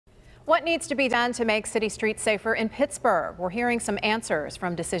What needs to be done to make city streets safer in Pittsburgh? We're hearing some answers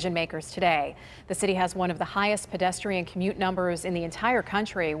from decision makers today. The city has one of the highest pedestrian commute numbers in the entire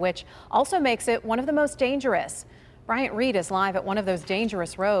country, which also makes it one of the most dangerous. Bryant Reed is live at one of those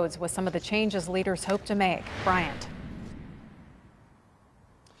dangerous roads with some of the changes leaders hope to make. Bryant.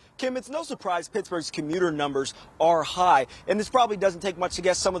 Kim, it's no surprise Pittsburgh's commuter numbers are high, and this probably doesn't take much to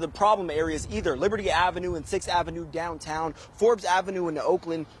guess some of the problem areas either. Liberty Avenue and 6th Avenue downtown, Forbes Avenue in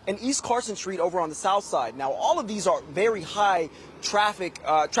Oakland, and East Carson Street over on the south side. Now, all of these are very high traffic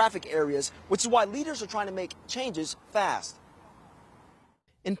areas, which is why leaders are trying to make changes fast.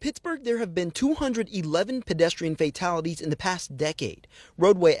 In Pittsburgh, there have been 211 pedestrian fatalities in the past decade.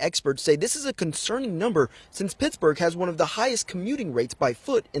 Roadway experts say this is a concerning number since Pittsburgh has one of the highest commuting rates by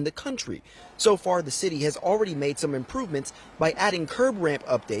foot in the country. So far, the city has already made some improvements by adding curb ramp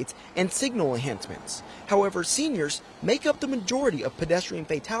updates and signal enhancements. However, seniors make up the majority of pedestrian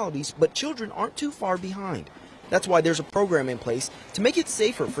fatalities, but children aren't too far behind. That's why there's a program in place to make it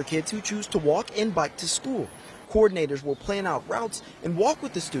safer for kids who choose to walk and bike to school. Coordinators will plan out routes and walk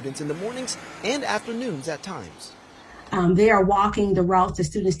with the students in the mornings and afternoons at times. They are walking the routes the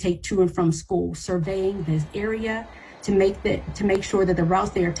students take to and from school, surveying this area to make sure that the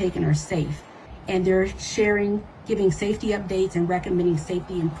routes they are taking are safe. And they're sharing, giving safety updates and recommending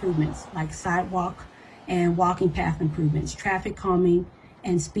safety improvements like sidewalk and walking path improvements, traffic calming,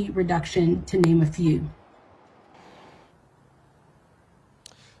 and speed reduction, to name a few.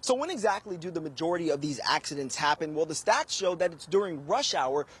 So when exactly do the majority of these accidents happen? Well, the stats show that it's during rush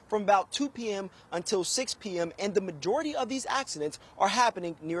hour from about 2 p.m. until 6 p.m. and the majority of these accidents are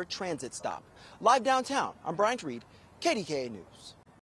happening near a transit stop. Live downtown, I'm Bryant Reed, KDKA News.